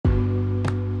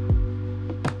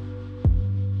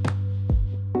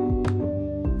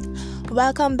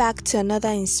Welcome back to another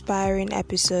inspiring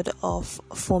episode of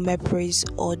Former Praise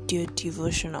Audio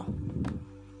Devotional.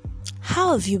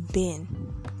 How have you been?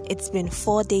 It's been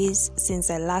 4 days since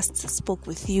I last spoke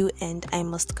with you, and I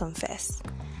must confess,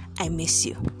 I miss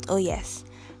you. Oh yes,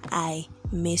 I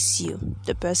miss you.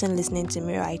 The person listening to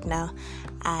me right now,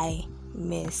 I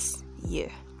miss you.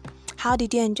 How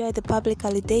did you enjoy the public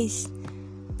holidays?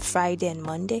 Friday and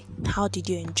Monday. How did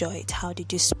you enjoy it? How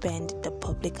did you spend the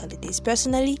public holidays?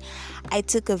 Personally, I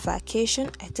took a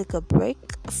vacation. I took a break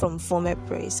from Former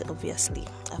Praise, obviously,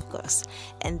 of course.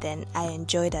 And then I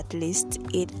enjoyed at least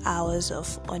 8 hours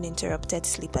of uninterrupted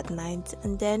sleep at night.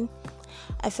 And then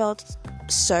I felt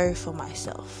sorry for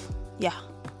myself. Yeah,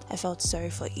 I felt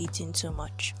sorry for eating too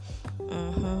much.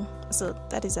 So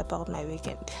that is about my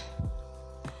weekend.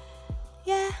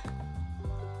 Yeah.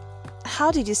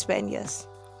 How did you spend yours?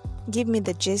 Give me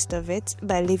the gist of it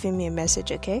by leaving me a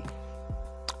message, okay?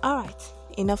 Alright,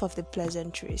 enough of the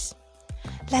pleasantries.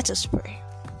 Let us pray.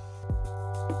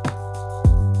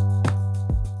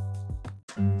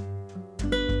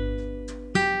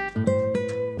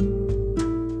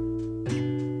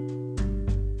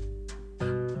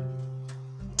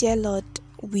 Dear Lord,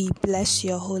 we bless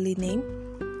your holy name.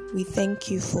 We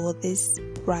thank you for this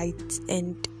bright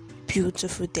and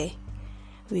beautiful day.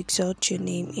 We exalt your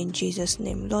name in Jesus'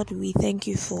 name. Lord, we thank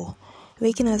you for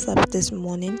waking us up this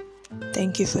morning.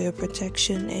 Thank you for your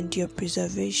protection and your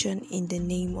preservation in the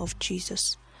name of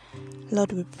Jesus.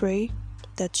 Lord, we pray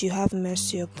that you have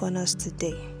mercy upon us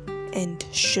today and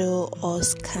show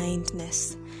us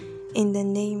kindness. In the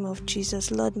name of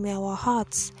Jesus, Lord, may our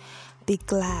hearts be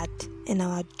glad and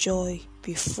our joy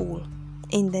be full.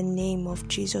 In the name of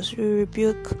Jesus, we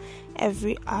rebuke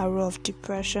every arrow of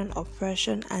depression,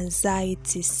 oppression,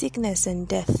 anxiety, sickness, and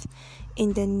death.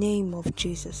 In the name of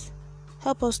Jesus,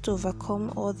 help us to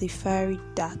overcome all the fiery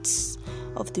darts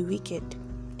of the wicked.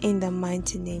 In the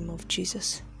mighty name of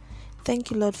Jesus. Thank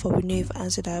you, Lord, for when you've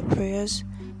answered our prayers.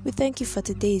 We thank you for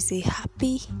today is a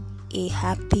happy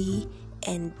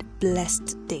and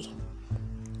blessed day.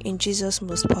 In Jesus'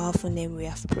 most powerful name we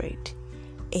have prayed.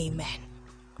 Amen.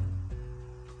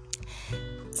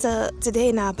 So today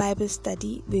in our Bible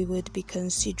study, we would be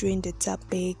considering the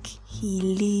topic, He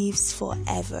lives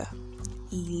forever.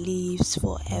 He lives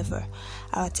forever.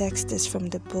 Our text is from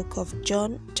the book of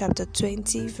John, chapter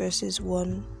 20, verses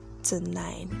 1 to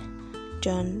 9.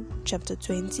 John, chapter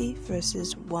 20,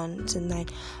 verses 1 to 9.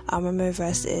 Our memory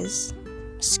verse is,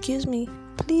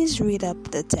 please read up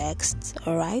the text,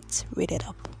 alright? Read it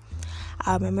up.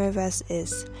 Our memory verse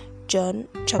is John,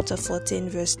 chapter 14,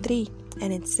 verse 3.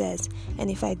 And it says,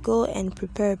 "And if I go and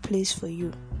prepare a place for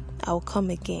you, I will come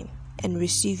again and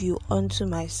receive you unto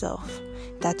myself,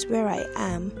 that where I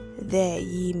am, there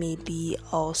ye may be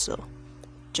also."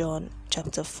 John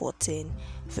chapter 14,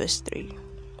 verse 3.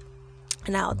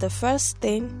 Now, the first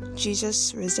thing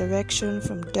Jesus' resurrection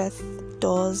from death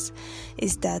does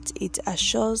is that it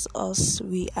assures us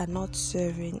we are not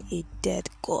serving a dead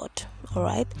God.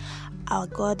 Alright? Our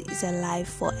God is alive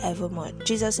forevermore.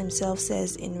 Jesus himself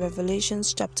says in Revelation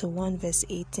chapter 1 verse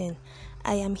 18,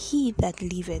 "I am he that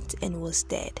liveth and was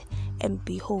dead, and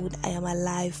behold, I am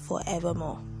alive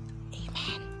forevermore."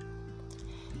 Amen.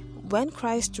 When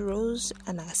Christ rose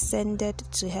and ascended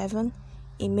to heaven,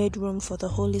 he made room for the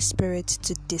Holy Spirit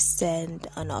to descend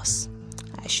on us.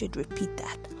 I should repeat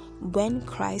that. When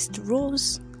Christ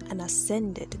rose and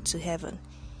ascended to heaven,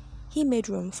 he made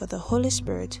room for the Holy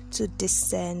Spirit to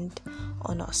descend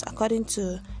on us. According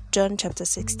to John chapter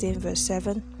 16 verse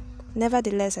 7,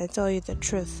 "Nevertheless, I tell you the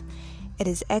truth. It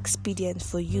is expedient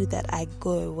for you that I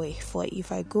go away. For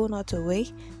if I go not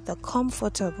away, the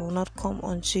Comforter will not come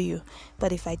unto you.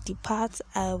 But if I depart,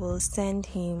 I will send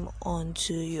him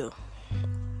unto you."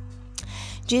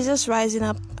 Jesus rising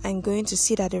up and going to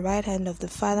sit at the right hand of the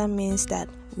Father means that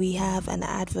we have an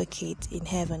advocate in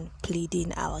heaven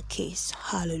pleading our case.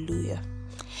 Hallelujah.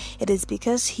 It is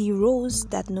because he rose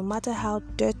that no matter how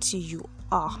dirty you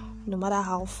are, no matter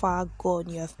how far gone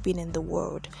you have been in the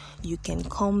world, you can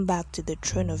come back to the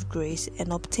throne of grace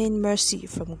and obtain mercy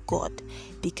from God,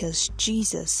 because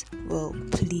Jesus will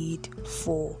plead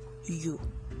for you.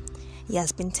 He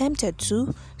has been tempted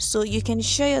too, so you can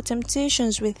share your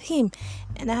temptations with him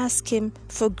and ask him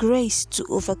for grace to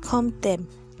overcome them,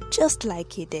 just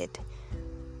like he did.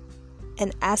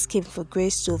 And ask him for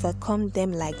grace to overcome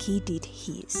them like he did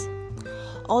his.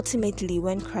 Ultimately,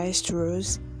 when Christ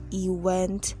rose, he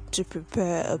went to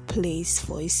prepare a place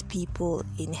for his people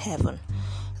in heaven.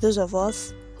 Those of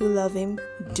us who love him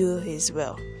do his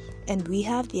will. And we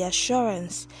have the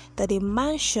assurance that a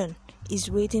mansion is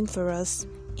waiting for us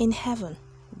in heaven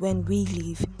when we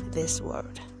leave this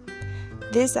world.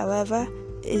 This, however,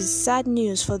 is sad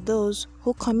news for those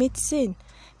who commit sin,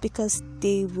 because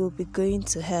they will be going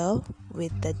to hell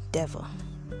with the devil.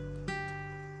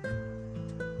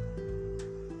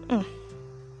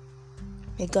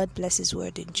 May God bless His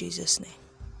word in Jesus' name.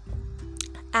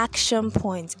 Action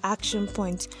point.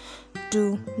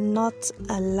 Do not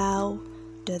allow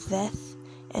the death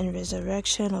and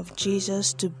resurrection of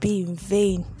Jesus to be in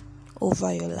vain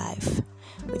over your life.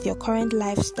 With your current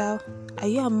lifestyle, are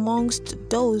you amongst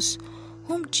those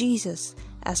whom Jesus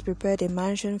has prepared a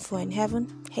mansion for in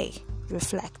heaven? Hey,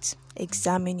 reflect,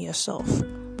 examine yourself.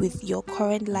 With your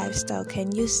current lifestyle,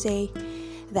 can you say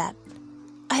that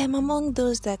I am among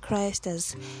those that Christ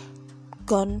has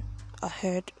gone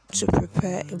ahead to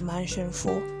prepare a mansion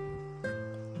for?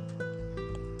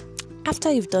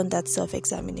 After you've done that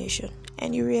self-examination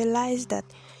and you realize that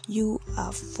you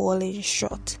are falling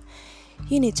short,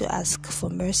 you need to ask for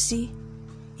mercy.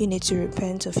 You need to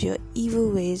repent of your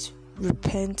evil ways,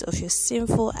 repent of your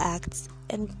sinful acts,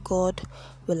 and God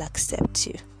will accept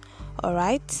you.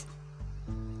 Alright?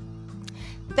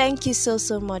 Thank you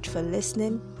so much for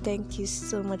listening.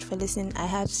 I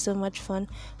had so much fun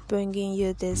bringing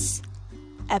you this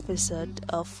episode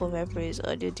of For My Praise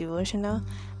Audio Devotional,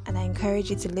 and I encourage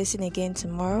you to listen again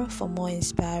tomorrow for more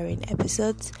inspiring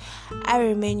episodes. I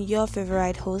remain your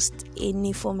favorite host,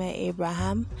 Enifome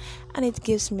Abraham, and it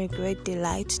gives me great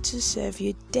delight to serve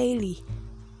you daily.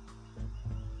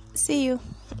 See you.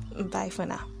 Bye for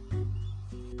now.